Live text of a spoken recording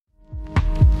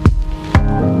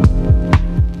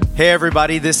Hey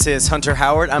everybody, this is Hunter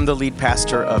Howard. I'm the lead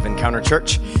pastor of Encounter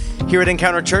Church. Here at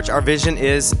Encounter Church, our vision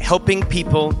is helping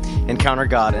people encounter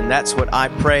God, and that's what I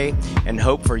pray and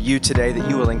hope for you today, that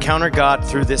you will encounter God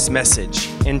through this message.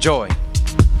 Enjoy.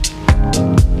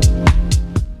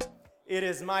 It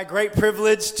is my great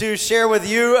privilege to share with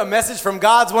you a message from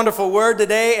God's wonderful word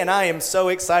today, and I am so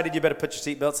excited. You better put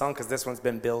your seatbelts on because this one's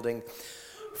been building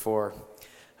for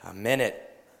a minute.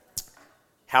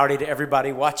 Howdy to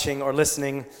everybody watching or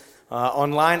listening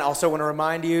online. I also want to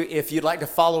remind you, if you'd like to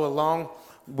follow along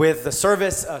with the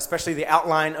service, especially the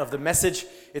outline of the message,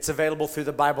 it's available through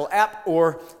the Bible app,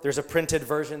 or there's a printed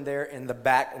version there in the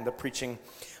back in the preaching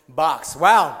box.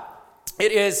 Wow,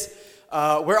 it is,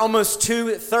 we're almost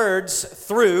two-thirds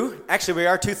through, actually we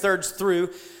are two-thirds through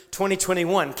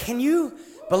 2021. Can you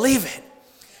believe it?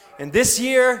 And this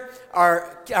year,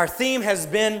 our theme has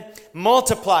been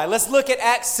multiply. Let's look at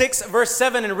Acts 6, verse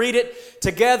 7, and read it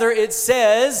together. It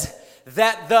says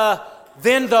that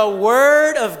then the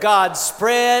word of God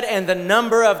spread, and the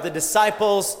number of the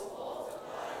disciples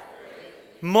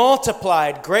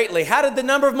multiplied greatly. How did the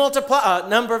number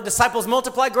of disciples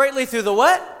multiply greatly? Through the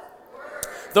what?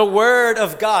 The word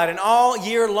of God. And all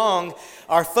year long,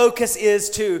 our focus is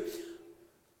to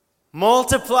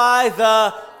multiply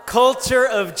the culture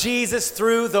of Jesus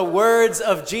through the words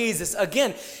of Jesus.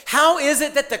 Again, how is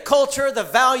it that the culture, the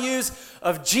values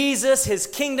of Jesus, his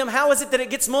kingdom, how is it that it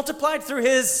gets multiplied? Through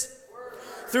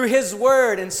his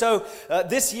word. And so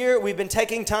this year we've been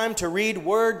taking time to read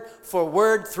word for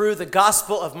word through the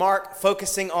Gospel of Mark,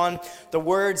 focusing on the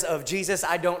words of Jesus.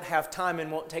 I don't have time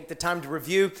and won't take the time to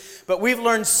review, but we've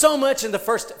learned so much in the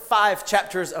first 5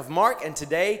 chapters of Mark, and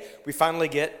today we finally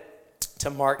get to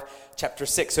Mark chapter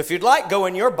 6. So if you'd like, go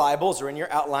in your Bibles or in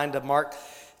your outline to Mark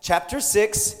chapter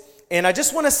 6. And I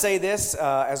just want to say this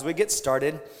as we get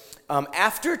started.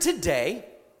 After today,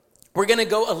 we're going to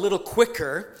go a little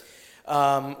quicker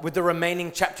with the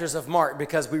remaining chapters of Mark,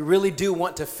 because we really do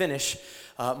want to finish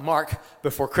Mark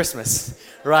before Christmas,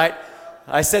 right?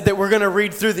 I said that we're going to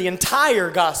read through the entire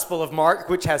Gospel of Mark,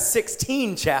 which has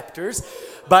 16 chapters,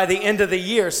 by the end of the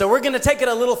year. So we're going to take it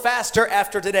a little faster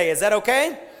after today. Is that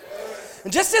okay?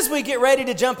 And just as we get ready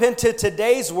to jump into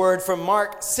today's word from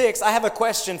Mark 6, I have a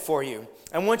question for you.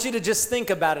 I want you to just think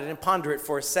about it and ponder it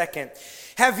for a second.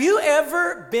 Have you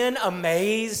ever been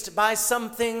amazed by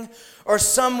something or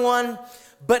someone,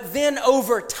 but then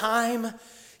over time,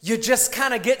 you just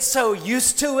kind of get so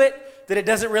used to it that it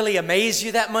doesn't really amaze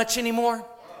you that much anymore?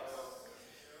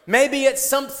 Maybe it's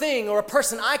something or a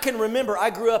person. I can remember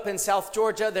I grew up in South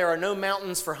Georgia. There are no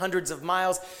mountains for hundreds of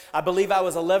miles. I believe I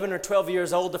was 11 or 12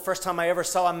 years old the first time I ever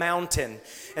saw a mountain.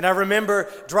 And I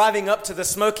remember driving up to the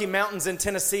Smoky Mountains in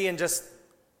Tennessee and just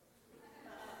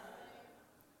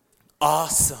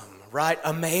awesome, right?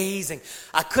 Amazing.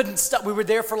 I couldn't stop. We were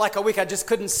there for like a week. I just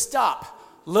couldn't stop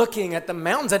looking at the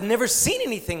mountains. I'd never seen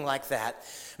anything like that.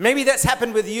 Maybe that's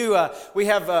happened with you. We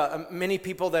have many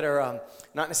people that are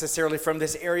not necessarily from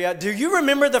this area. Do you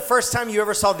remember the first time you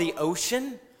ever saw the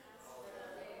ocean?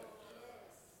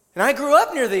 And I grew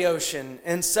up near the ocean,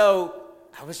 and so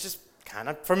I was just kind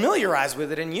of familiarized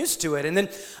with it and used to it. And then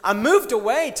I moved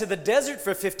away to the desert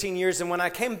for 15 years, and when I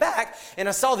came back and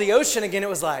I saw the ocean again, it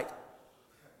was like,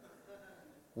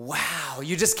 wow,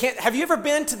 you just can't. Have you ever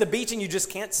been to the beach and you just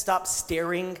can't stop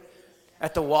staring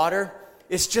at the water?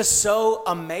 It's just so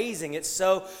amazing. It's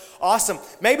so awesome.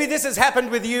 Maybe this has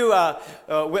happened with you,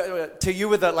 to you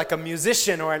with like a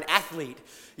musician or an athlete.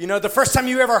 You know, the first time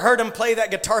you ever heard him play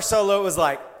that guitar solo, it was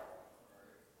like,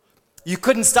 you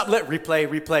couldn't stop.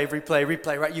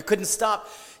 Replay, right? You couldn't stop.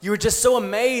 You were just so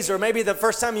amazed. Or maybe the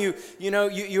first time you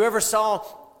ever saw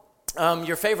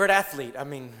your favorite athlete. I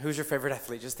mean, who's your favorite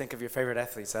athlete? Just think of your favorite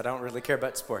athletes. I don't really care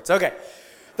about sports. Okay.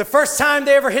 The first time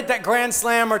they ever hit that grand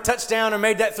slam or touchdown or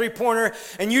made that three-pointer,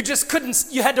 and you just couldn't,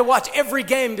 you had to watch every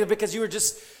game because you were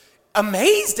just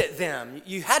amazed at them.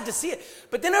 You had to see it.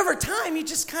 But then over time, you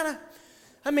just kind of,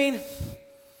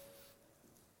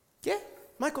 yeah,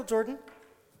 Michael Jordan,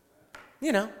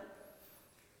 you know.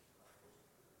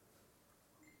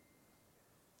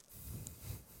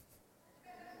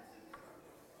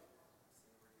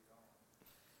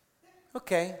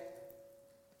 Okay.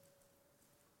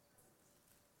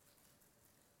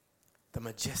 The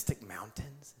majestic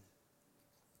mountains,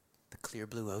 the clear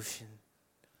blue ocean,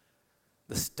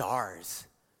 the stars.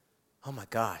 Oh my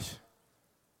gosh.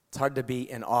 It's hard to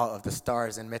be in awe of the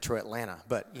stars in Metro Atlanta,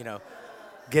 but,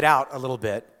 get out a little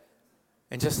bit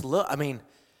and just look.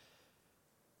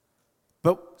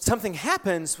 But something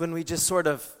happens when we just sort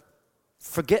of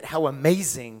forget how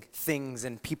amazing things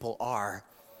and people are.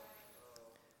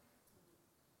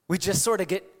 we just sort of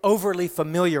get overly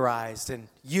familiarized and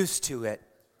used to it.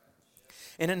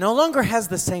 And it no longer has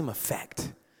the same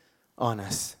effect on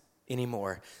us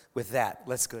anymore. With that,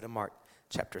 let's go to Mark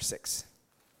chapter 6.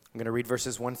 I'm going to read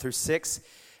verses 1 through 6.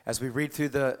 As we read through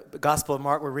the Gospel of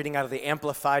Mark, we're reading out of the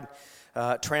Amplified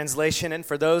translation. And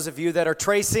for those of you that are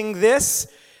tracing this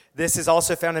is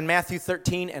also found in Matthew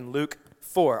 13 and Luke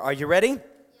 4. Are you ready?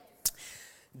 Yes.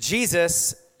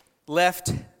 Jesus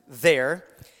left there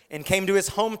and came to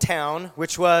his hometown,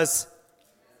 which was,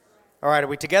 all right, are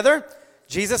we together?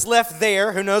 Jesus left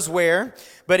there, who knows where,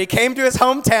 but he came to his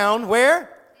hometown,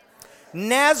 where?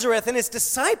 Nazareth, and his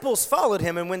disciples followed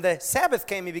him. And when the Sabbath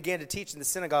came, he began to teach in the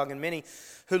synagogue, and many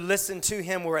who listened to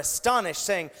him were astonished,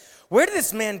 saying, where did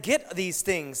this man get these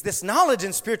things, this knowledge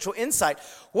and spiritual insight?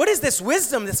 What is this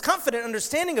wisdom, this confident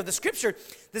understanding of the Scripture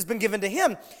that's been given to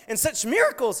him? And such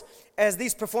miracles as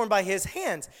these performed by his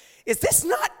hands. Is this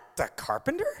not the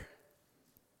carpenter?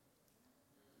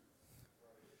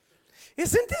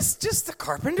 Isn't this just the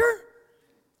carpenter?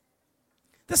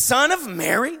 The son of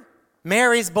Mary,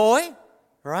 Mary's boy,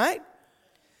 right?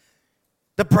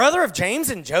 The brother of James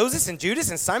and Joseph and Judas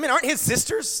and Simon. Aren't his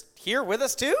sisters here with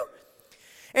us too?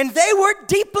 And they were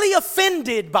deeply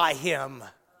offended by him.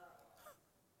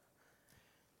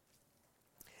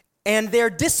 And their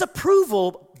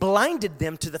disapproval blinded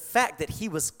them to the fact that he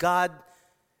was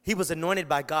anointed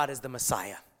by God as the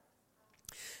Messiah.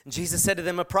 And Jesus said to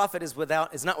them, a prophet is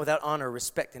not without honor or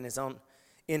respect in his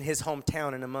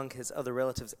hometown and among his other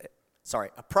relatives.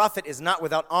 A prophet is not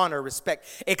without honor or respect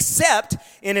except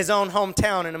in his own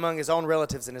hometown and among his own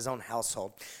relatives and his own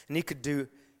household. And he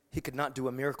could not do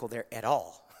a miracle there at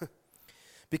all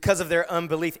because of their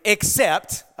unbelief,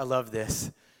 except, I love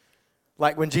this,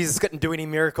 like when Jesus couldn't do any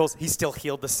miracles, he still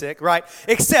healed the sick, right?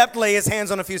 Except lay his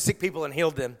hands on a few sick people and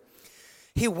healed them.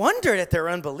 He wondered at their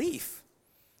unbelief.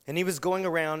 And he was going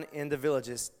around in the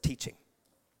villages teaching.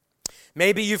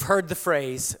 Maybe you've heard the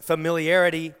phrase,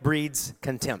 familiarity breeds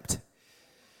contempt.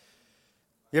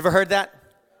 You ever heard that?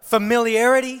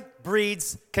 Familiarity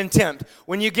breeds contempt.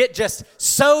 When you get just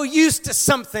so used to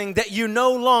something that you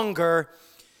no longer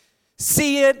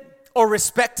see it or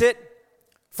respect it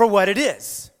for what it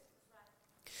is.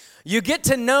 You get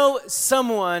to know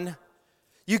someone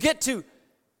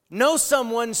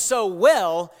so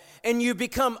well, and you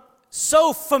become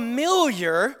so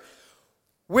familiar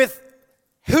with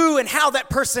who and how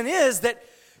that person is that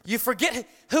you forget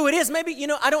who it is. Maybe,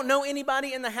 I don't know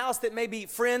anybody in the house that may be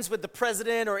friends with the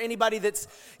president or anybody that's,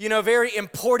 very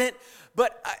important.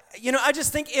 But, I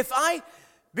just think if I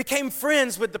became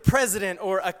friends with the president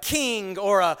or a king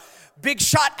or a big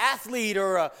shot athlete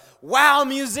or a wow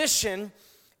musician,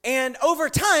 and over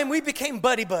time we became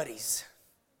buddies,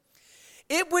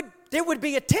 there would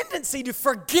be a tendency to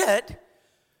forget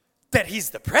that he's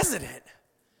the president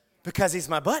because he's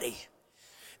my buddy.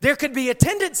 There could be a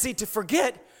tendency to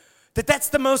forget that that's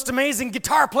the most amazing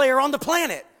guitar player on the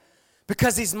planet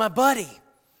because he's my buddy.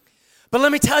 But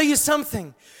let me tell you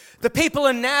something. The people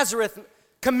in Nazareth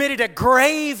committed a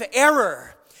grave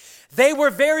error. They were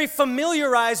very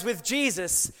familiarized with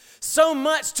Jesus, so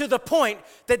much to the point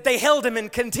that they held him in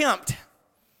contempt.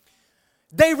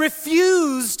 They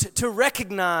refused to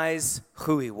recognize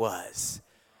who he was,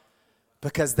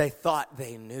 because they thought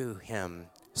they knew him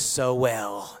so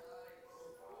well.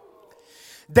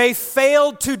 They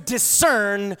failed to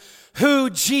discern who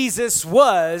Jesus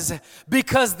was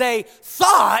because they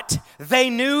thought they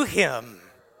knew him.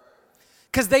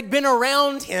 Because they'd been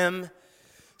around him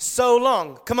so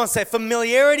long. Come on, say,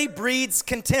 familiarity breeds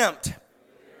contempt.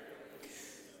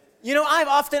 I've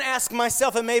often asked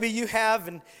myself, and maybe you have,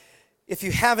 and if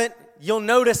you haven't, you'll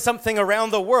notice something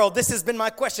around the world. This has been my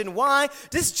question. Why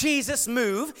does Jesus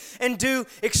move and do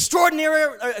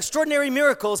extraordinary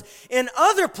miracles in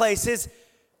other places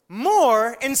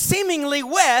more and seemingly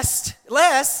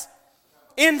less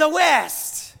in the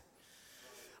West?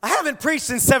 I haven't preached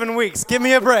in 7 weeks. Give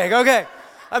me a break. Okay.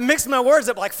 I mixed my words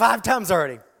up like 5 times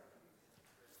already.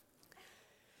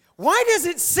 Why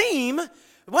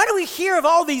do we hear of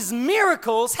all these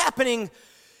miracles happening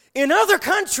in other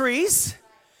countries,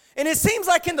 and it seems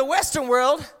like in the Western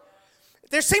world,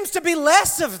 there seems to be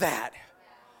less of that?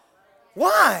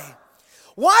 Why?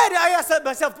 Why did I ask that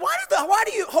myself? Why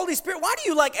do you, Holy Spirit, why do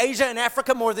you like Asia and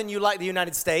Africa more than you like the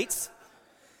United States?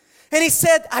 And he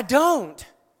said, I don't.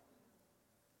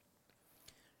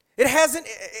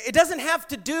 It doesn't have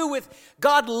to do with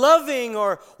God loving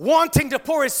or wanting to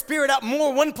pour his Spirit out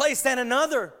more one place than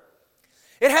another.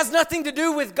 It has nothing to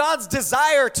do with God's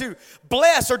desire to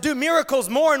bless or do miracles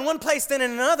more in one place than in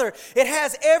another. It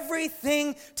has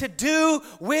everything to do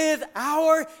with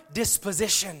our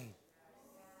disposition.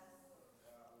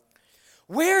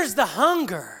 where's the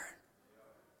hunger?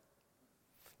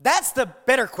 That's the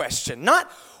better question. Not,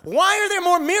 why are there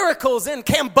more miracles in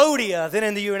Cambodia than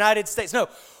in the United States? No,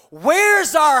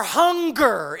 where's our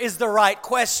hunger is the right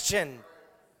question.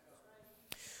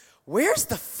 Where's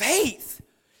the faith?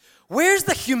 Where's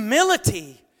the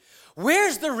humility?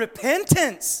 Where's the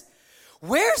repentance?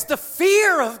 Where's the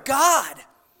fear of God?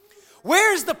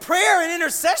 Where's the prayer and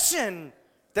intercession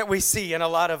that we see in a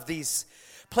lot of these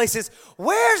places?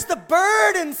 Where's the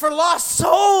burden for lost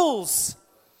souls?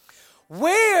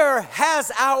 Where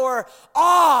has our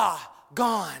awe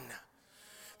gone?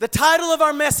 The title of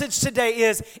our message today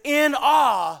is In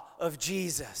Awe of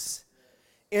Jesus.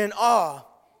 In awe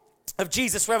of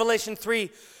Jesus. Revelation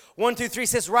 3:1-3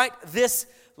 says, write this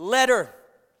letter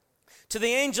to the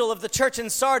angel of the church in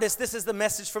Sardis. This is the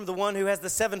message from the one who has the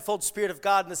sevenfold Spirit of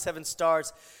God and the 7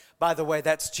 stars. By the way,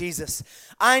 that's Jesus.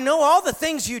 I know all the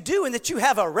things you do and that you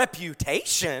have a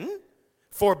reputation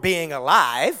for being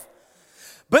alive,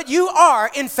 but you are,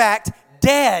 in fact,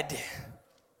 dead.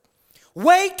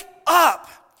 Wake up.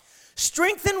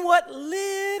 Strengthen what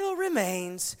little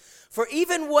remains, for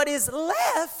even what is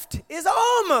left is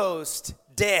almost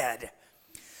dead.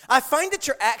 I find that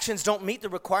your actions don't meet the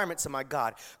requirements of my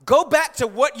God. Go back to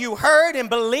what you heard and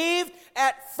believed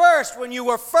at first when you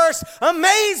were first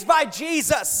amazed by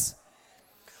Jesus.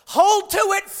 Hold to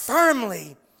it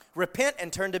firmly. Repent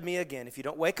and turn to me again. If you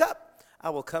don't wake up,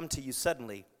 I will come to you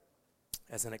suddenly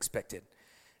as unexpected,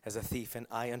 as a thief. And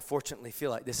I unfortunately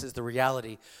feel like this is the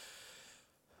reality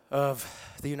of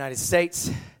the United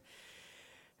States.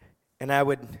 And I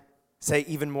would say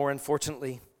even more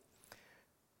unfortunately,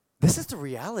 this is the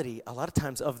reality a lot of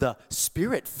times of the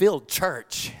Spirit-filled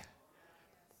church.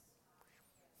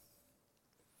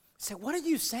 Say, what are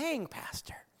you saying,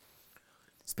 Pastor?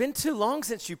 It's been too long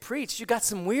since you preached. You got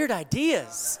some weird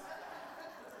ideas.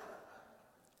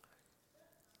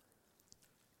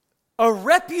 A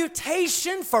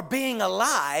reputation for being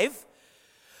alive,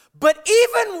 but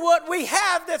even what we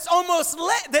have that's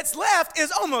left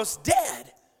is almost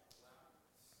dead.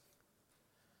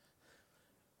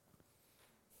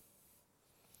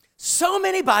 So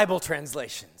many Bible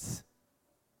translations.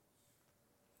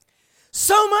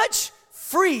 So much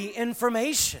free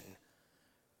information.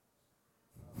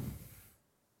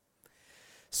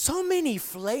 So many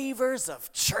flavors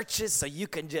of churches so you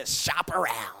can just shop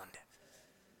around.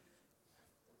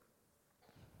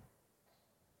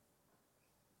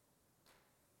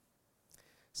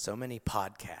 So many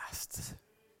podcasts.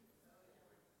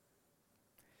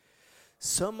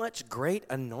 So much great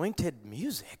anointed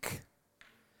music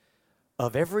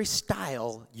of every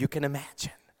style you can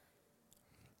imagine.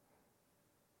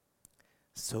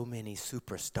 So many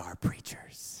superstar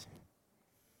preachers.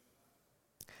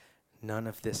 None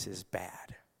of this is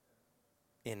bad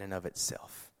in and of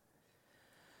itself.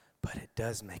 But it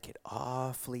does make it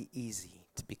awfully easy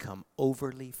to become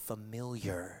overly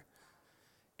familiar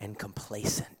and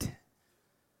complacent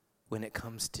when it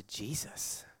comes to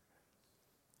Jesus.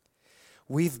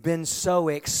 We've been so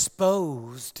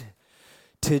exposed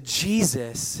to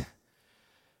Jesus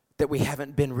that we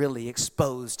haven't been really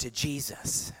exposed to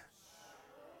Jesus.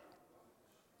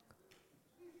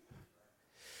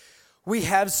 We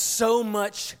have so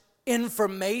much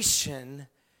information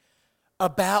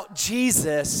about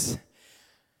Jesus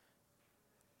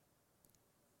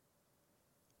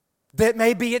that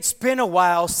maybe it's been a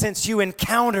while since you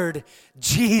encountered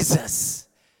Jesus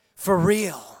for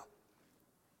real.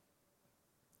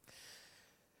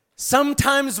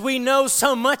 Sometimes we know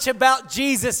so much about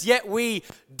Jesus, yet we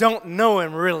don't know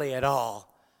him really at all.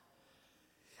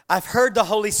 I've heard the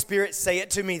Holy Spirit say it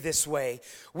to me this way.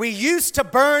 We used to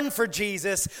burn for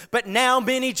Jesus, but now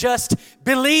many just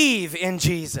believe in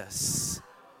Jesus.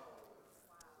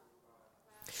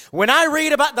 When I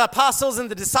read about the apostles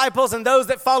and the disciples and those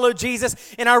that follow Jesus,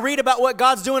 and I read about what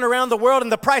God's doing around the world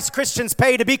and the price Christians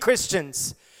pay to be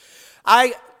Christians,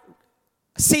 I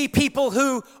see people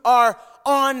who are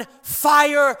on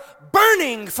fire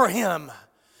burning for him.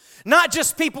 Not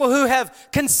just people who have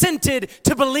consented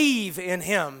to believe in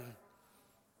him.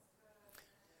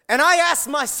 And I ask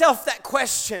myself that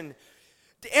question,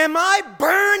 am I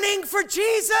burning for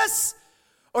Jesus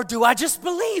or do I just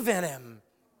believe in him?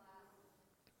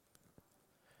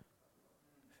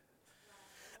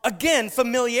 Again,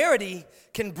 familiarity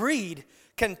can breed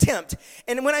contempt.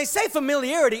 And when I say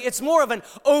familiarity, it's more of an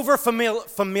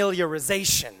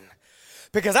over-familiarization.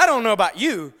 Because I don't know about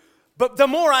you, but the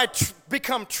more I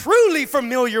become truly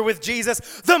familiar with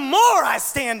Jesus, the more I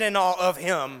stand in awe of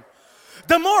him.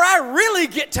 The more I really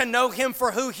get to know him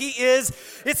for who he is.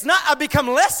 It's not I become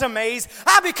less amazed,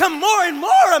 I become more and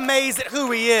more amazed at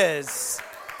who he is.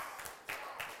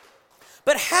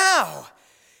 But how?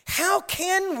 How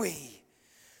can we?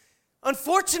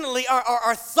 Unfortunately,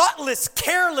 our thoughtless,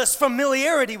 careless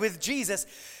familiarity with Jesus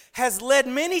has led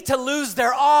many to lose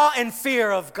their awe and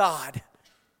fear of God.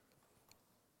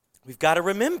 We've got to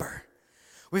remember.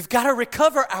 We've got to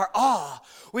recover our awe.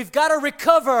 We've got to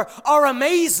recover our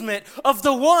amazement of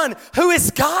the one who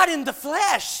is God in the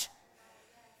flesh.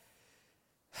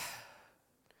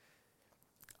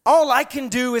 All I can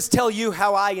do is tell you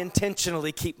how I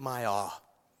intentionally keep my awe.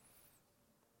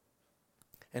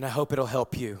 And I hope it'll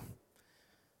help you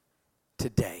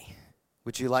today.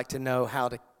 Would you like to know how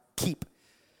to keep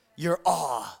your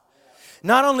awe?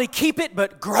 Not only keep it,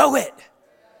 but grow it.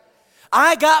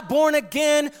 I got born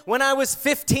again when I was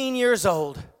 15 years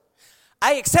old.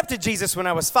 I accepted Jesus when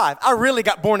I was 5. I really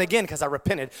got born again because I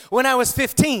repented when I was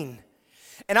 15.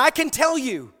 And I can tell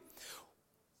you,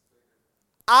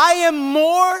 I am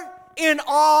more in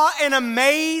awe and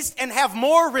amazed and have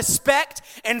more respect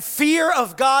and fear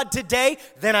of God today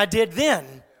than I did then.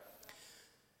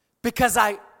 Because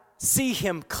I see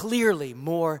him clearly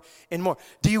more and more.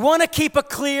 Do you want to keep a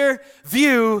clear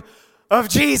view of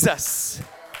Jesus?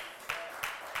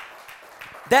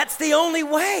 That's the only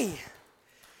way.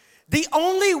 The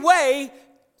only way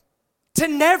to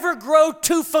never grow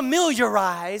too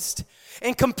familiarized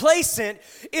and complacent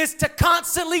is to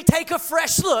constantly take a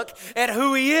fresh look at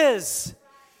who he is.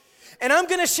 And I'm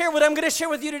going to share what I'm going to share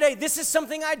with you today. This is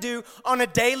something I do on a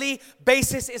daily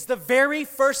basis. It's the very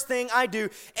first thing I do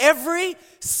every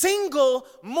single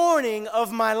morning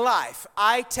of my life.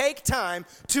 I take time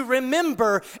to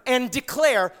remember and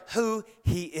declare who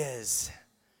he is.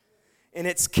 And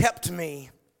it's kept me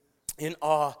in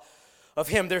awe of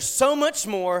him. There's so much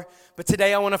more, but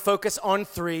today I want to focus on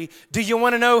 3. Do you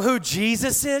want to know who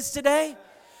Jesus is today?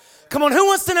 Come on, who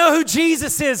wants to know who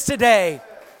Jesus is today?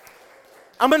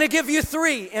 I'm going to give you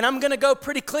 3, and I'm going to go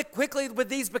pretty quickly with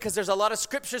these because there's a lot of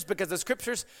scriptures, because the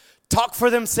scriptures talk for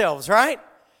themselves, right?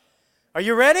 Are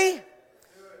you ready?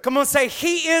 Come on, say,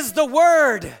 he is the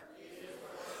Word.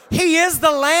 He is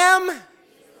the Lamb,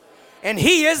 and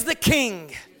he is the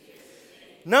King.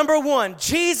 Number 1,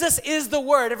 Jesus is the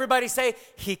Word. Everybody say,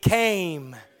 he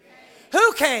came.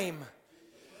 Who came?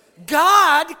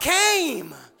 God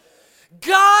came.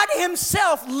 God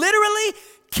himself literally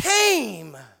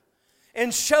came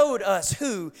and showed us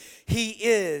who he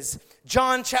is.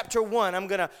 John chapter 1, I'm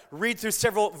going to read through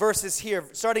several verses here,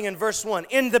 starting in verse 1.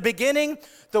 In the beginning,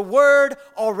 the Word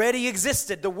already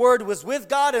existed. The Word was with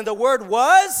God, and the Word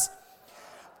was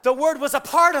a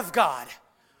part of God.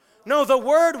 No, the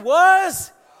Word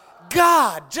was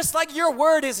God. Just like your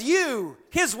Word is you,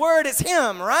 his Word is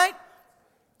him, right?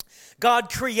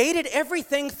 God created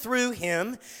everything through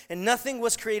him, and nothing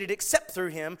was created except through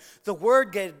him. The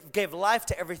Word gave life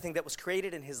to everything that was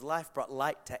created, and his life brought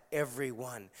light to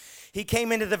everyone. He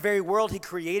came into the very world he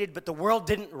created, but the world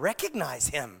didn't recognize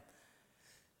him.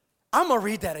 I'm going to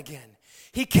read that again.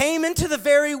 He came into the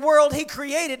very world he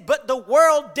created, but the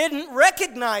world didn't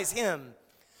recognize him.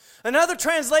 Another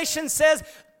translation says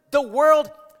the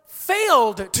world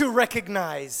failed to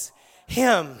recognize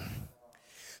him.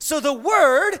 So the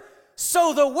Word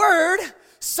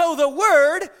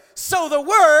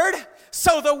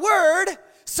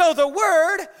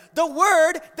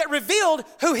that revealed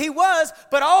who he was,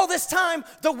 but all this time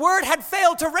the Word had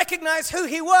failed to recognize who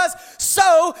he was,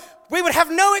 so we would have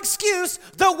no excuse.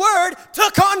 The Word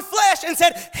took on flesh and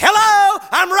said, hello,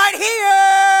 I'm right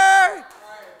here.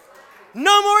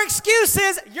 No more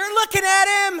excuses. You're looking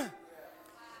at him.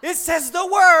 It says the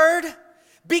Word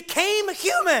became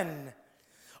human,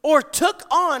 or took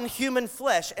on human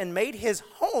flesh and made his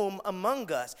home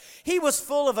among us. He was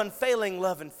full of unfailing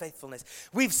love and faithfulness.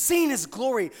 We've seen his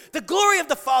glory, the glory of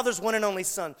the Father's one and only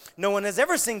Son. No one has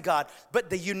ever seen God, but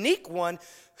the unique one,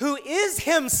 who is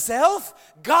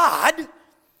himself God,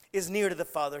 is near to the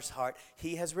Father's heart.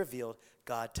 He has revealed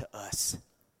God to us.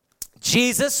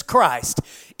 Jesus Christ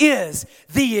is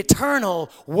the eternal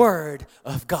Word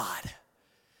of God.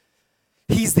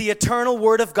 He's the eternal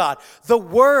Word of God. The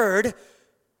Word,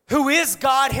 who is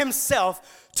God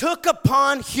himself, took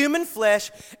upon human flesh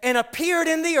and appeared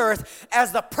in the earth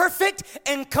as the perfect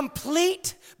and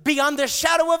complete, beyond the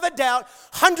shadow of a doubt,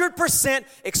 100%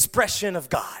 expression of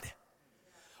God.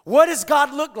 What does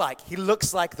God look like? He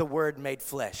looks like the Word made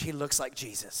flesh. He looks like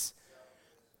Jesus.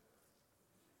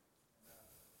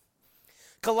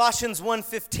 Colossians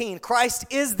 1:15, Christ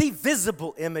is the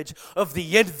visible image of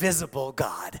the invisible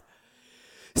God.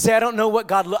 Say, I don't know what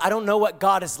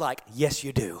God is like. Yes,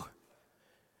 you do.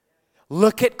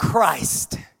 Look at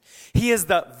Christ. He is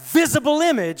the visible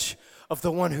image of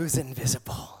the one who's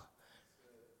invisible.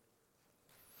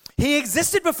 He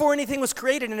existed before anything was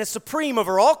created and is supreme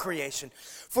over all creation.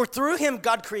 For through him,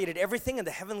 God created everything in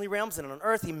the heavenly realms and on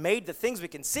earth. He made the things we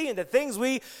can see and the things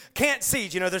we can't see.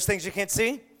 Do you know there's things you can't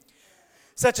see?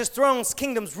 Such as thrones,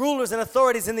 kingdoms, rulers, and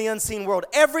authorities in the unseen world.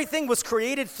 Everything was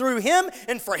created through him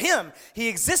and for him. He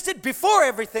existed before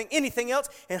anything else,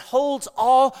 and holds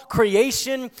all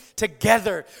creation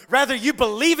together. Whether you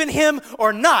believe in him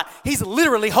or not, he's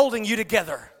literally holding you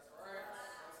together.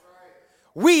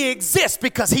 We exist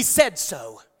because he said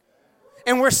so.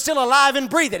 And we're still alive and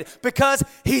breathing because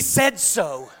he said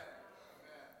so.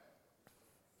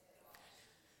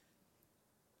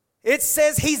 It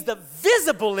says he's the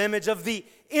visible image of the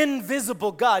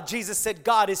invisible God. Jesus said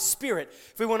God is spirit.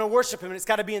 If we want to worship him, it's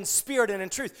got to be in spirit and in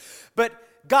truth. But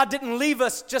God didn't leave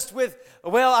us just with,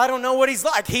 well, I don't know what he's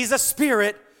like. He's a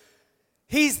spirit.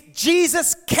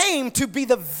 Jesus came to be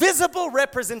the visible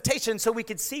representation so we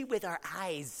could see with our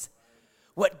eyes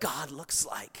what God looks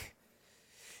like.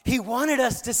 He wanted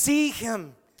us to see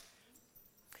him.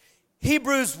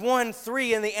 Hebrews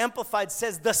 1:3 in the Amplified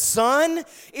says, the Son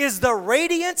is the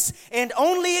radiance and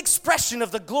only expression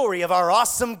of the glory of our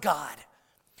awesome God.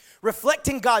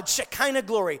 Reflecting God's Shekinah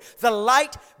glory, the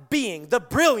light being, the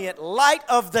brilliant light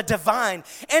of the divine,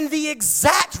 and the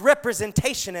exact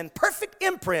representation and perfect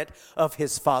imprint of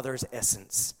his Father's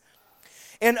essence.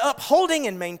 In upholding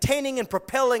and maintaining and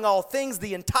propelling all things,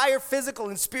 the entire physical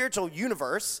and spiritual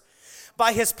universe,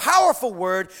 by his powerful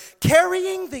word,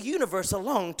 carrying the universe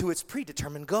along to its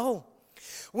predetermined goal.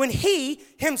 When he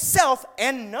himself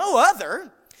and no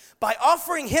other, by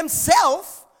offering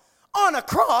himself on a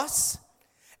cross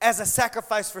as a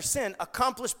sacrifice for sin,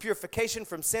 accomplished purification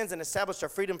from sins and established our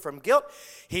freedom from guilt,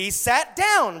 he sat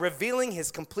down, revealing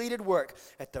his completed work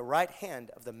at the right hand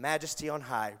of the Majesty on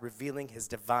high, revealing his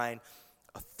divine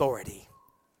authority.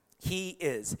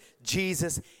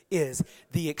 Jesus is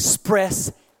the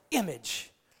express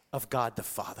image of God the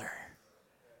Father.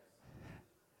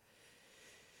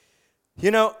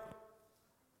 You know,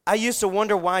 I used to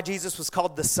wonder why Jesus was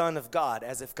called the Son of God,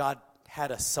 as if God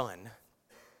had a son.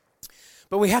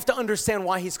 But we have to understand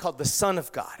why he's called the Son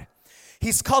of God.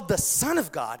 He's called the Son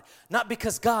of God not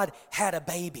because God had a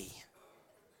baby,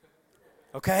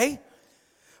 okay?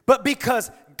 But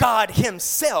because God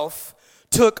himself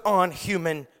took on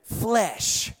human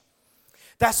flesh.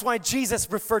 That's why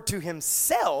Jesus referred to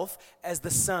himself as the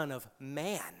Son of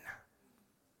Man.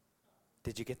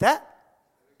 Did you get that?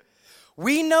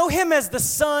 We know him as the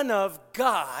Son of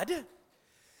God,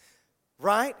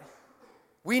 right?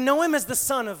 We know him as the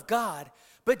Son of God,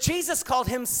 but Jesus called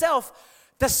himself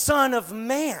the Son of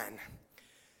Man.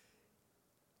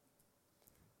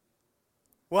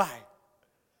 Why?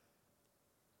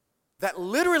 That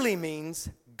literally means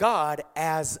God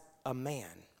as a man.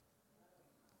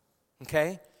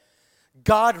 Okay?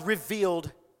 God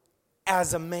revealed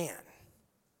as a man.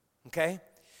 Okay?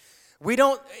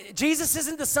 Jesus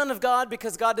isn't the Son of God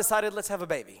because God decided, let's have a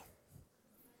baby.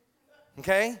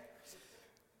 Okay?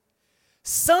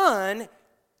 Son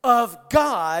of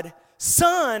God,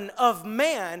 Son of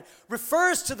Man,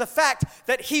 refers to the fact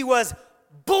that he was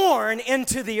born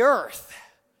into the earth.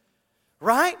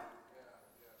 Right?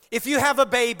 If you have a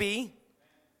baby,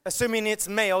 assuming it's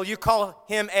male, you call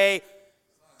him a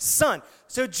son.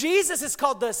 So Jesus is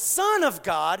called the Son of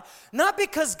God, not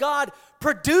because God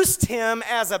produced him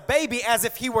as a baby as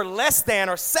if he were less than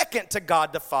or second to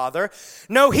God the Father.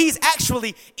 No, he's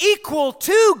actually equal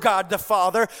to God the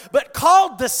Father, but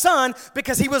called the Son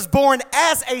because he was born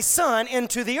as a son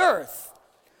into the earth.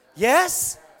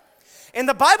 Yes? And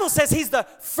the Bible says he's the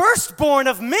firstborn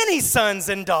of many sons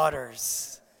and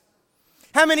daughters.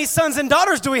 How many sons and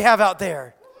daughters do we have out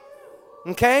there?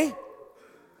 Okay?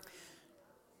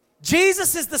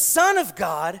 Jesus is the Son of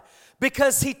God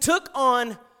because he took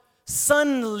on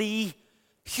sonly,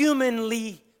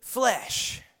 humanly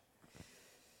flesh.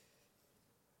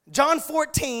 John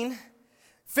 14,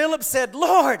 Philip said,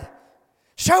 Lord,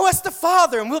 show us the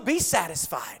Father and we'll be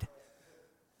satisfied.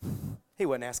 He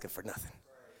wasn't asking for nothing.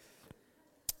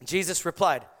 Jesus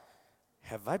replied,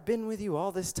 have I been with you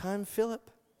all this time,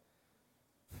 Philip?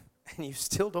 And you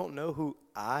still don't know who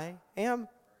I am?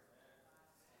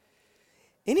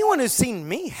 Anyone who's seen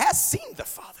me has seen the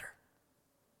Father.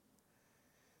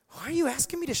 Why are you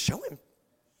asking me to show him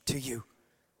to you?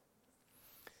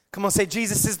 Come on, say,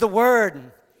 Jesus is the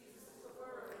Word.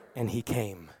 And he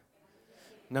came.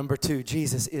 Number 2,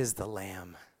 Jesus is the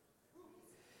Lamb.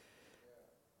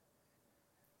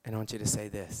 And I want you to say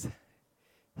this.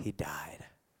 He died.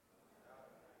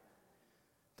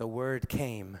 The Word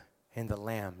came and the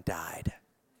Lamb died.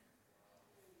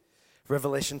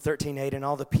 Revelation 13:8, and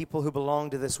all the people who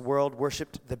belong to this world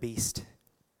worshiped the beast.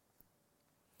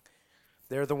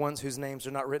 They're the ones whose names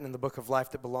are not written in the book of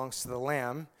life that belongs to the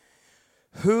Lamb,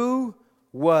 who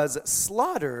was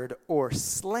slaughtered or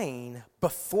slain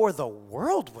before the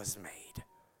world was made.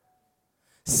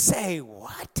 Say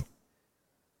what?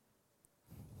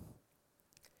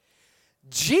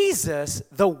 Jesus,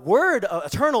 the Word,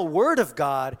 eternal Word of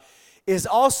God, is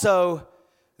also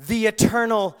the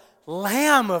eternal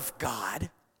Lamb of God,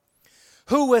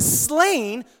 who was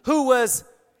slain, who was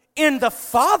in the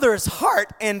Father's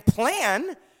heart and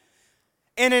plan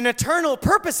and in eternal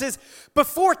purposes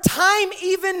before time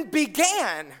even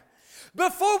began,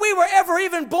 before we were ever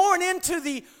even born into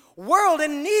the world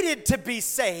and needed to be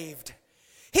saved.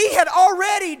 He had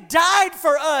already died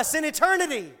for us in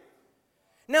eternity.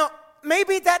 Now,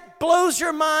 maybe that blows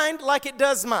your mind like it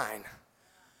does mine.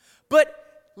 But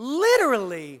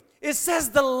literally, it says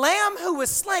the Lamb who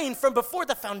was slain from before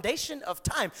the foundation of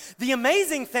time. The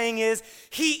amazing thing is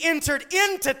he entered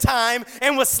into time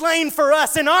and was slain for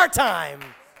us in our time.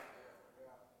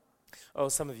 Oh,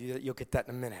 some of you, you'll get that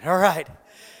in a minute. All right.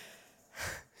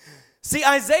 See,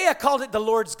 Isaiah called it the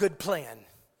Lord's good plan.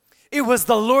 It was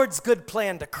the Lord's good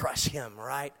plan to crush him,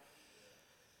 right?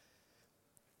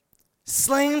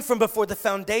 Slain from before the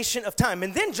foundation of time.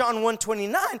 And then John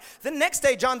 1:29, the next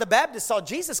day John the Baptist saw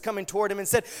Jesus coming toward him and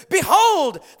said,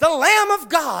 "Behold, the Lamb of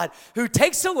God who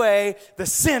takes away the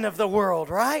sin of the world,"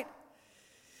 right?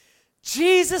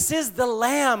 Jesus is the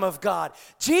Lamb of God.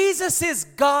 Jesus is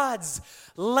God's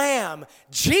Lamb.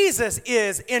 Jesus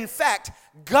is, in fact,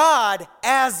 God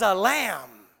as a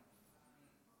lamb.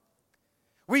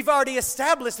 We've already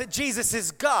established that Jesus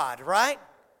is God, right?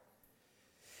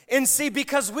 And see,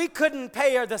 because we couldn't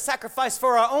pay the sacrifice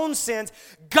for our own sins,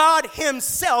 God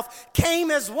himself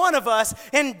came as one of us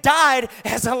and died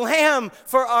as a lamb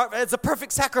as a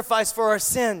perfect sacrifice for our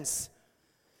sins.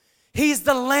 He's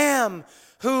the Lamb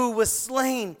who was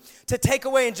slain to take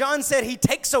away. And John said he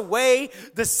takes away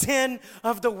the sin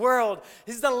of the world.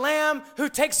 He's the Lamb who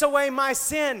takes away my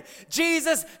sin.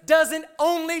 Jesus doesn't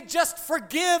only just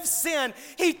forgive sin,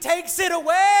 he takes it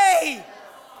away.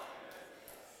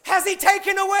 Has he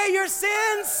taken away your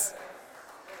sins?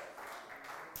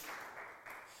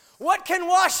 What can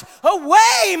wash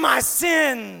away my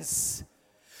sins?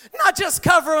 Not just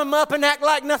cover them up and act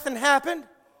like nothing happened.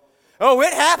 Oh,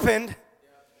 it happened.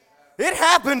 It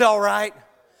happened all right.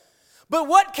 But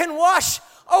what can wash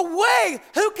away?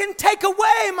 Who can take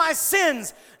away my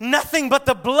sins? Nothing but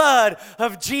the blood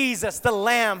of Jesus, the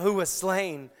Lamb who was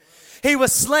slain. He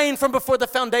was slain from before the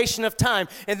foundation of time,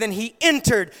 and then he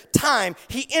entered time.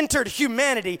 He entered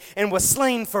humanity and was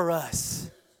slain for us.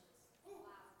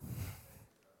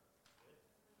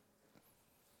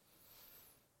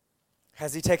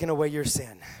 Has he taken away your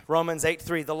sin? Romans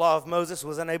 8:3, the law of Moses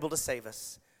was unable to save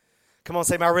us. Come on,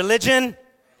 say, my religion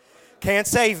can't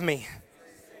save me.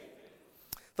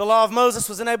 The law of Moses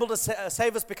was unable to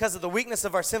save us because of the weakness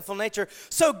of our sinful nature.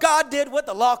 So God did what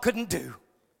the law couldn't do.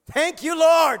 Thank you,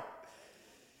 Lord.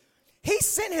 He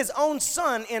sent his own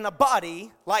son in a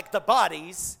body like the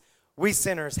bodies we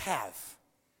sinners have.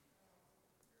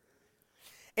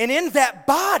 And in that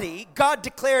body, God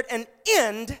declared an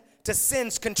end to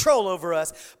sin's control over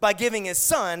us by giving his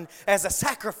son as a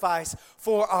sacrifice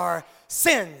for our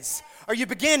sins. Are you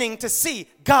beginning to see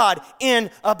God in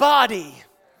a body?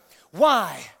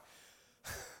 Why?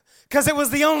 Because it was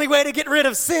the only way to get rid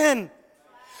of sin.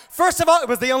 First of all, it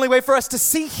was the only way for us to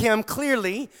see him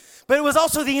clearly, but it was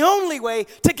also the only way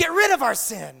to get rid of our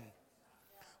sin,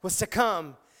 was to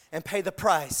come and pay the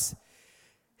price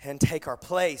and take our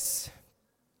place.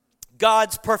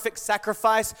 God's perfect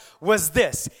sacrifice was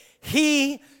this: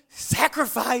 he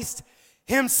sacrificed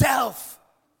himself.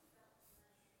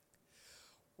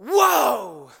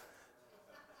 Whoa!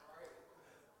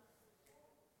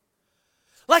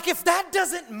 Like, if that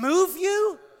doesn't move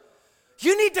you,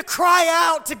 you need to cry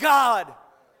out to God.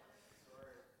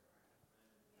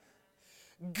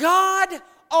 God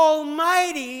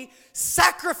Almighty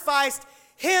sacrificed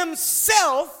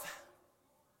himself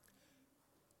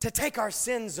to take our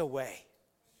sins away.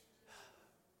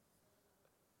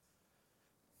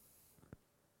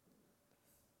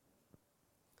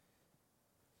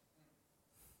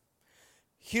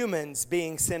 Humans,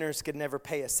 being sinners, could never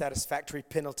pay a satisfactory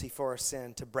penalty for our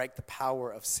sin to break the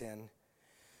power of sin.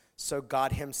 So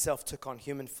God himself took on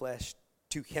human flesh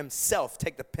to himself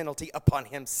take the penalty upon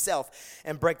himself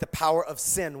and break the power of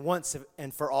sin once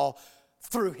and for all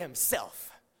through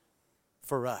himself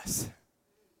for us.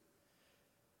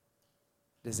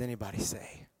 Does anybody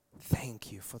say, thank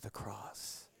you for the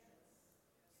cross?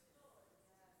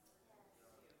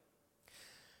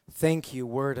 Thank you,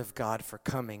 Word of God, for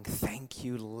coming. Thank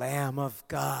you, Lamb of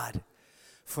God,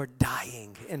 for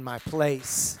dying in my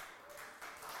place.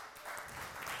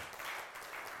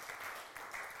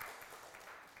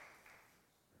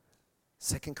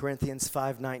 Second Corinthians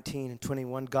 5:19 and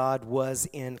 21, God was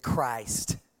in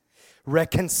Christ,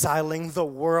 reconciling the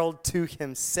world to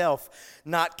himself,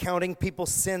 not counting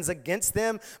people's sins against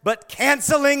them, but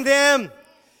canceling them.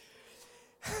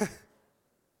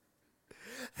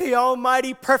 The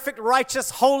almighty, perfect, righteous,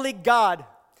 holy God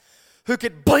who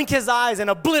could blink his eyes and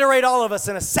obliterate all of us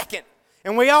in a second,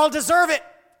 and we all deserve it.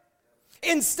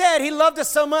 Instead, he loved us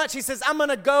so much, he says, I'm going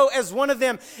to go as one of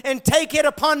them and take it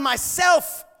upon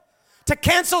myself to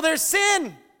cancel their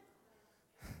sin.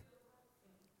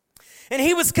 And he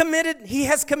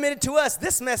has committed to us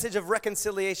this message of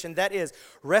reconciliation, that is,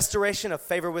 restoration of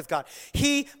favor with God.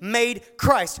 He made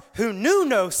Christ, who knew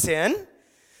no sin,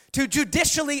 to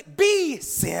judicially be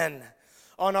sin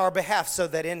on our behalf, so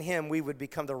that in him we would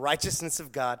become the righteousness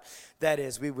of God. That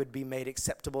is, we would be made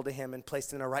acceptable to him and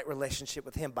placed in a right relationship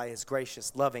with him by his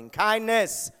gracious, loving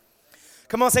kindness.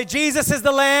 Come on, say, Jesus is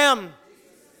the Lamb.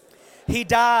 He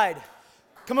died.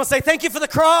 Come on, say, thank you for the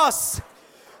cross.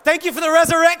 Thank you for the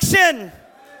resurrection.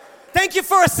 Thank you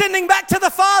for ascending back to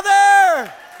the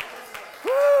Father.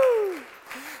 Woo.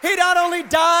 He not only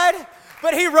died,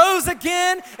 but he rose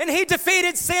again, and he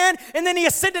defeated sin, and then he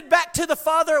ascended back to the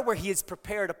Father, where he has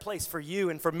prepared a place for you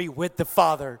and for me with the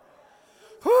Father.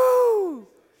 Woo.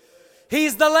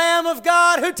 He's the Lamb of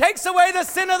God who takes away the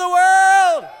sin of the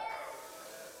world.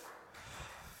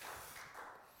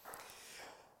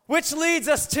 Which leads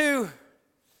us to,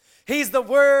 he's the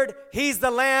Word, he's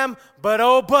the Lamb, but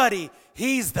oh buddy,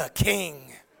 he's the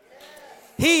King.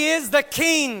 He is the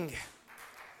King.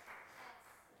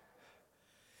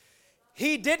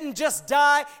 He didn't just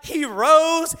die, he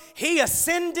rose, he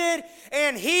ascended,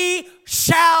 and he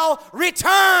shall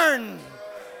return.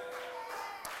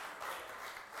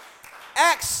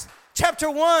 Acts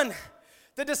chapter 1,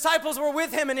 the disciples were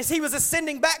with him, and as he was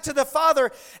ascending back to the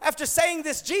Father, after saying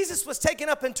this, Jesus was taken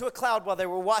up into a cloud while they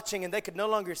were watching, and they could no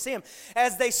longer see him.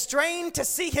 As they strained to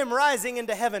see him rising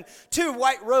into heaven, 2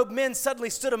 white-robed men suddenly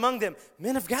stood among them.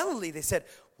 Men of Galilee, they said,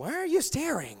 why are you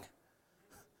staring?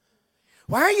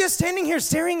 Why are you standing here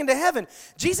staring into heaven?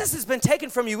 Jesus has been taken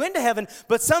from you into heaven,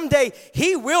 but someday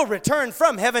he will return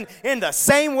from heaven in the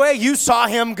same way you saw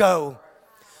him go.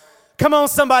 Come on,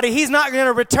 somebody. He's not going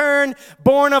to return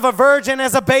born of a virgin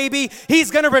as a baby.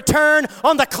 He's going to return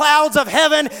on the clouds of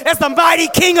heaven as the mighty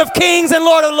King of kings and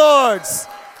Lord of lords.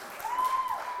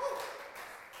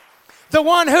 The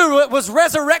one who was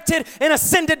resurrected and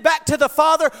ascended back to the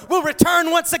Father will return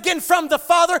once again from the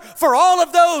Father for all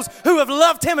of those who have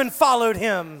loved him and followed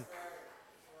him.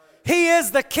 He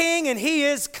is the King, and he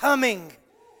is coming.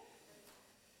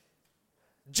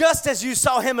 Just as you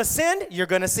saw him ascend, you're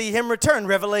going to see him return.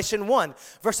 Revelation 1,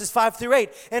 verses 5 through 8.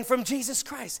 And from Jesus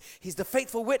Christ, he's the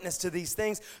faithful witness to these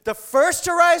things, the first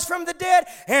to rise from the dead,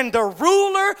 and the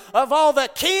ruler of all the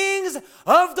kings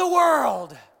of the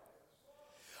world.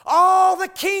 All the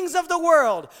kings of the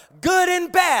world, good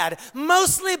and bad,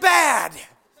 mostly bad.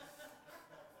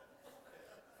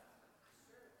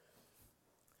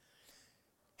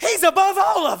 He's above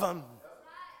all of them.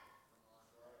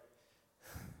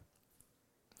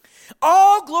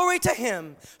 All glory to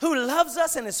him who loves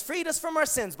us and has freed us from our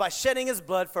sins by shedding his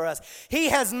blood for us. He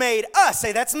has made us,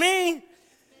 say that's me,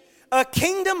 a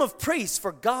kingdom of priests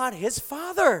for God his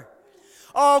Father.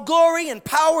 All glory and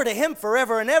power to him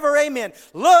forever and ever. Amen.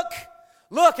 Look,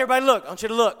 everybody look. I want you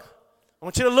to look. I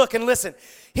want you to look and listen.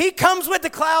 He comes with the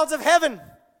clouds of heaven,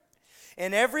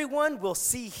 and everyone will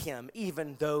see him,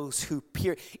 even those who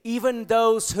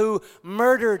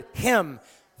murdered him.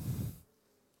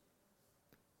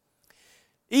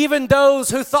 Even those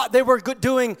who thought they were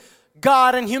doing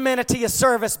God and humanity a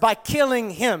service by killing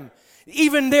him.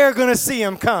 Even they're going to see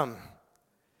him come.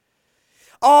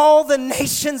 All the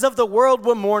nations of the world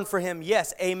will mourn for him.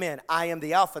 Yes, amen. I am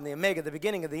the Alpha and the Omega, the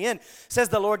beginning and the end. Says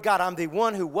the Lord God, I'm the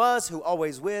one who was, who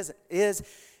always was,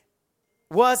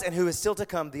 and who is still to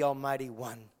come, the Almighty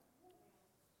One.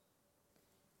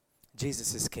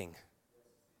 Jesus is King.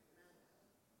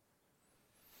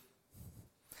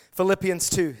 Philippians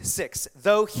 2:6.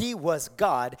 Though he was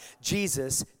God,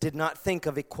 Jesus did not think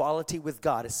of equality with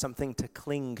God as something to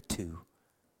cling to.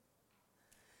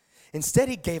 Instead,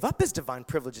 he gave up his divine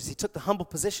privileges. He took the humble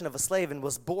position of a slave and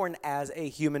was born as a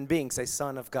human being. Say,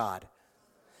 Son of God,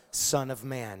 Son of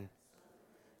Man.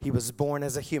 He was born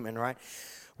as a human, right?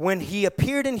 When he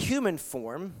appeared in human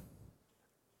form,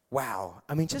 wow.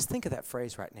 I mean, just think of that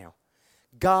phrase right now.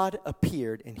 God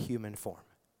appeared in human form.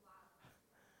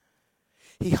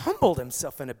 He humbled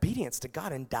himself in obedience to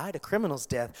God and died a criminal's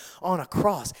death on a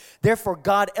cross. Therefore,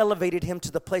 God elevated him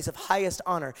to the place of highest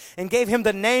honor and gave him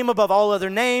the name above all other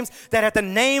names, that at the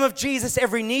name of Jesus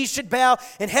every knee should bow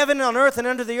in heaven and on earth and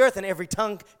under the earth, and every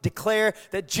tongue declare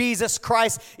that Jesus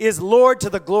Christ is Lord, to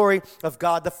the glory of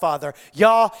God the Father.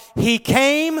 Y'all, he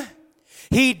came,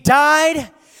 he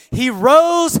died, he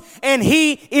rose, and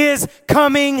he is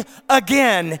coming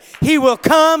again. He will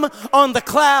come on the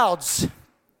clouds.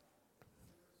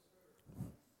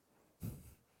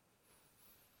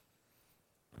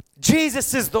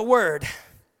 Jesus is the Word.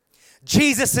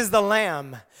 Jesus is the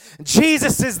Lamb.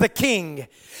 Jesus is the King.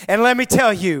 And let me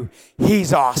tell you,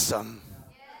 he's awesome.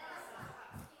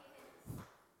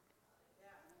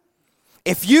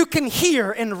 If you can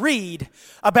hear and read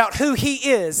about who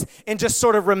he is and just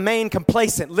sort of remain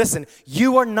complacent, listen,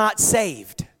 you are not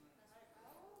saved.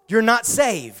 You're not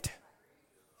saved.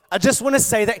 I just want to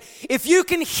say that if you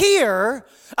can hear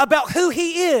about who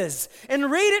he is and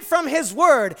read it from his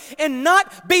word and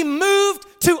not be moved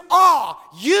to awe,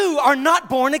 you are not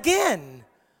born again.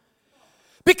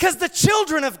 Because the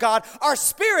children of God, our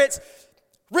spirits,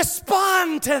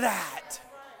 respond to that.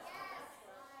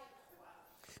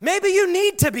 Maybe you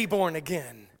need to be born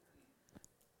again.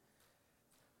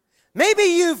 Maybe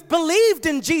you've believed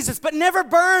in Jesus but never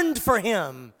burned for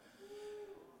him.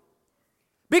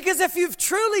 Because if you've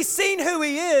truly seen who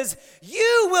he is,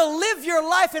 you will live your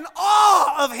life in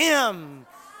awe of him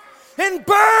and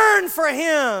burn for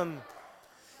him.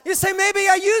 You say, maybe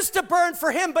I used to burn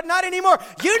for him, but not anymore.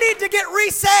 You need to get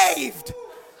resaved.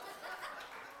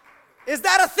 Is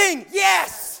that a thing?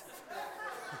 Yes.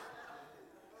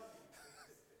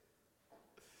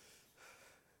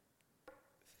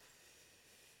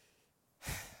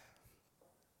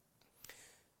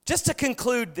 Just to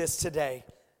conclude this today,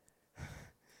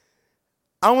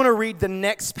 I want to read the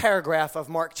next paragraph of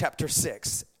Mark chapter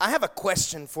 6. I have a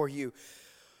question for you.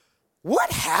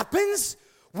 What happens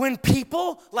when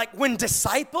people, like when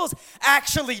disciples,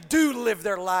 actually do live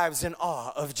their lives in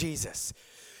awe of Jesus?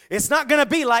 It's not going to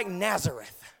be like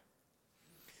Nazareth.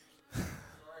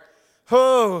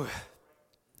 Oh,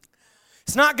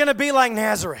 it's not going to be like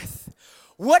Nazareth.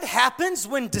 What happens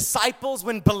when disciples,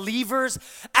 when believers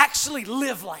actually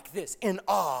live like this, in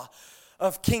awe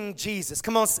of King Jesus?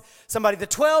 Come on, somebody. The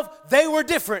 12, they were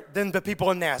different than the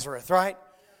people in Nazareth, right?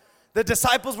 The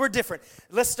disciples were different.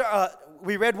 Let's start.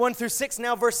 We read 1 through 6,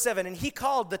 now verse 7. And he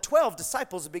called the 12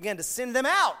 disciples and began to send them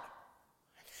out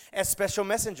as special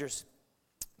messengers,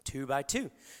 2 by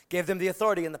 2. Gave them the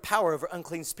authority and the power over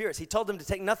unclean spirits. He told them to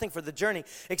take nothing for the journey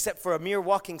except for a mere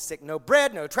walking stick. No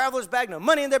bread, no traveler's bag, no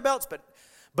money in their belts,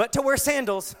 but to wear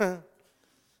sandals.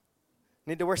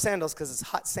 Need to wear sandals because it's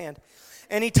hot sand.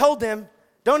 And he told them,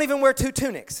 don't even wear 2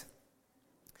 tunics.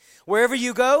 Wherever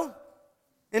you go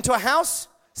into a house,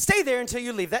 stay there until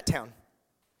you leave that town.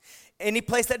 Any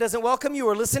place that doesn't welcome you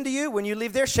or listen to you, when you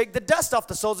leave there, shake the dust off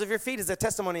the soles of your feet as a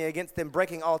testimony against them,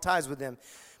 breaking all ties with them,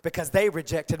 because they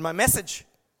rejected my message.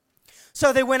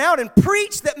 So they went out and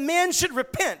preached that men should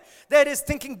repent. That is,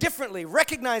 thinking differently,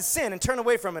 recognize sin and turn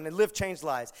away from it and live changed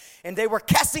lives. And they were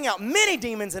casting out many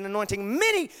demons and anointing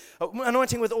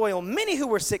with oil many who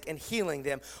were sick and healing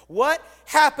them. What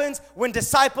happens when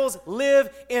disciples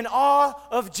live in awe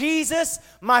of Jesus?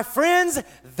 My friends,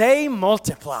 they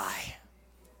multiply.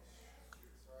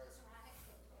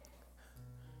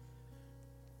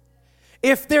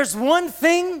 If there's one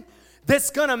thing that's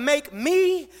going to make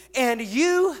me and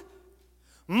you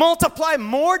multiply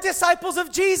more disciples of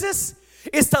Jesus,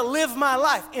 is to live my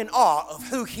life in awe of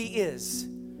who he is.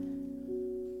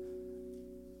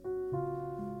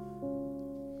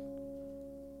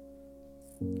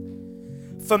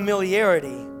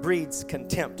 Familiarity breeds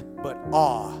contempt, but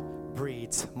awe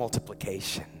breeds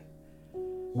multiplication.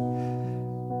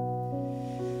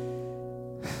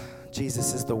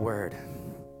 Jesus is the Word.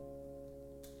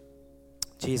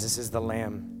 Jesus is the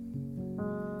Lamb.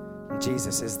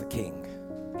 Jesus is the King.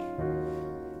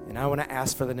 And I want to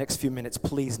ask for the next few minutes,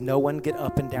 please, no one get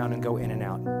up and down and go in and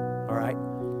out. All right?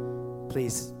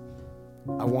 Please,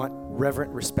 I want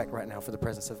reverent respect right now for the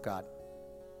presence of God.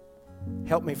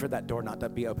 Help me for that door not to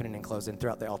be opening and closing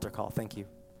throughout the altar call. Thank you.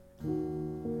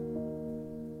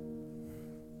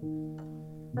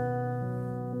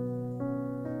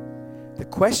 The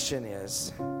question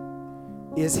is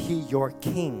he your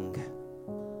King?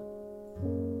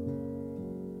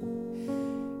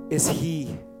 Is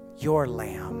he your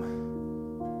Lamb?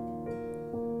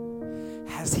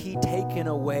 Has he taken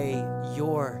away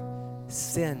your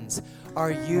sins?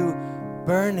 Are you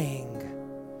burning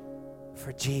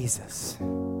for Jesus?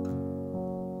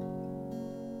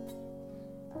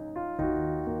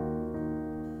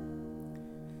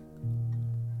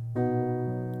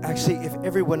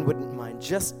 everyone wouldn't mind,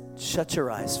 just shut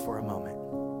your eyes for a moment.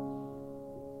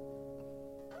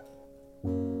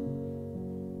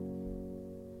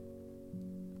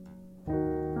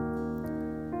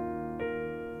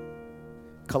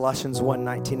 Colossians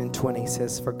 1:19 and 20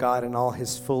 says, "For God in all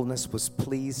his fullness was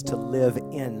pleased to live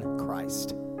in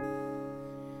Christ.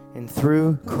 And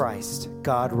through Christ,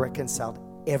 God reconciled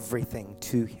everything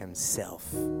to himself.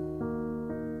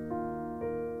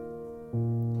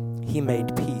 He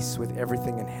made peace with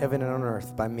everything in heaven and on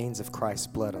earth by means of Christ's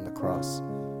blood on the cross."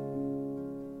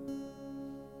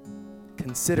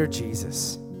 Consider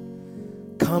Jesus.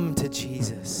 Come to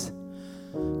Jesus.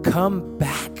 Come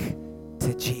back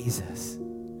to Jesus.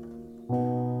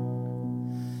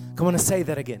 I want to say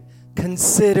that again.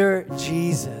 Consider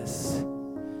Jesus.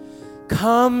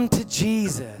 Come to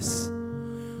Jesus.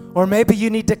 Or maybe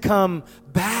you need to come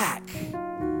back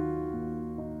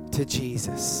to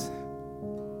Jesus.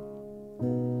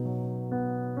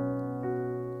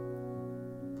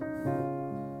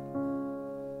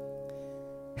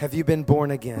 Have you been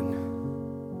born again?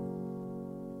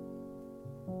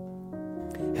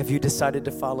 Have you decided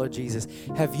to follow Jesus?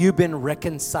 Have you been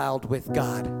reconciled with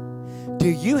God? Do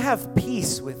you have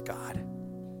peace with God?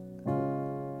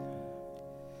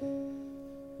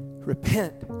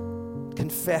 Repent.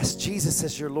 Confess Jesus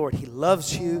as your Lord. He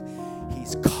loves you.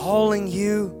 He's calling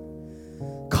you.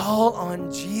 Call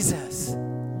on Jesus.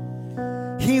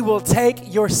 He will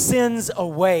take your sins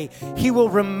away. He will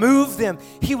remove them.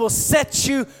 He will set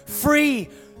you free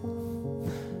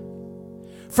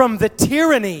from the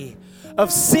tyranny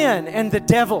of sin and the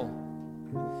devil.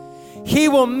 He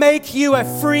will make you a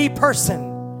free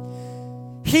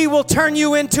person. He will turn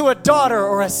you into a daughter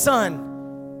or a son.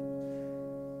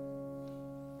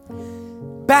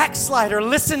 Backslider,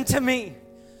 listen to me,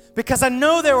 because I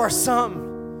know there are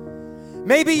some.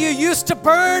 Maybe you used to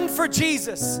burn for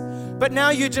Jesus, but now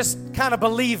you just kind of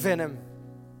believe in him.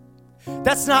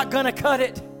 That's not gonna cut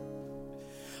it.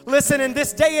 Listen, in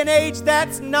this day and age,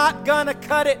 that's not gonna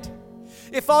cut it.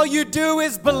 If all you do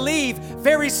is believe,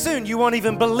 very soon you won't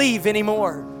even believe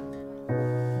anymore.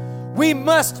 We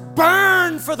must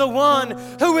burn for the one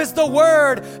who is the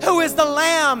Word, who is the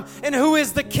Lamb, and who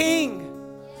is the King.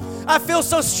 I feel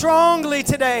so strongly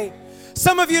today.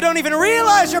 Some of you don't even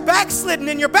realize you're backslidden,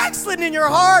 and you're backslidden in your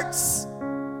hearts.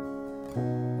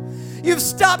 You've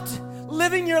stopped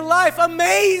living your life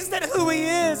amazed at who He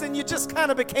is, and you just kind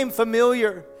of became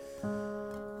familiar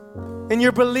in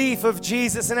your belief of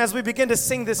Jesus. And as we begin to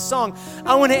sing this song,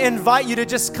 I want to invite you to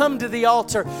just come to the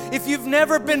altar. If you've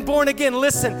never been born again,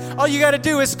 listen, all you got to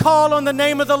do is call on the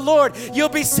name of the Lord. You'll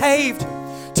be saved.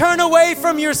 Turn away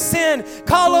from your sin.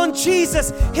 Call on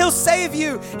Jesus. He'll save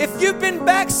you. If you've been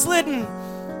backslidden,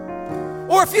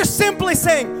 or if you're simply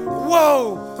saying,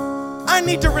 whoa, I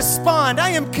need to respond.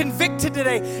 I am convicted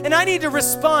today, and I need to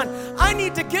respond. I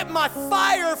need to get my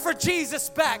fire for Jesus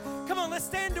back. Come on, let's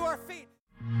stand to our feet.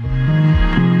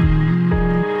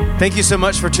 Thank you so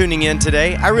much for tuning in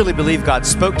today. I really believe God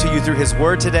spoke to you through His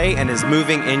Word today and is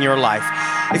moving in your life.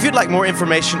 If you'd like more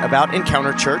information about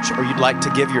Encounter Church, or you'd like to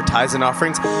give your tithes and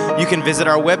offerings, you can visit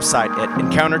our website at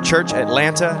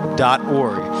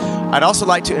encounterchurchatlanta.org. I'd also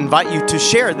like to invite you to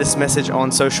share this message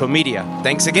on social media.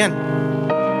 Thanks again.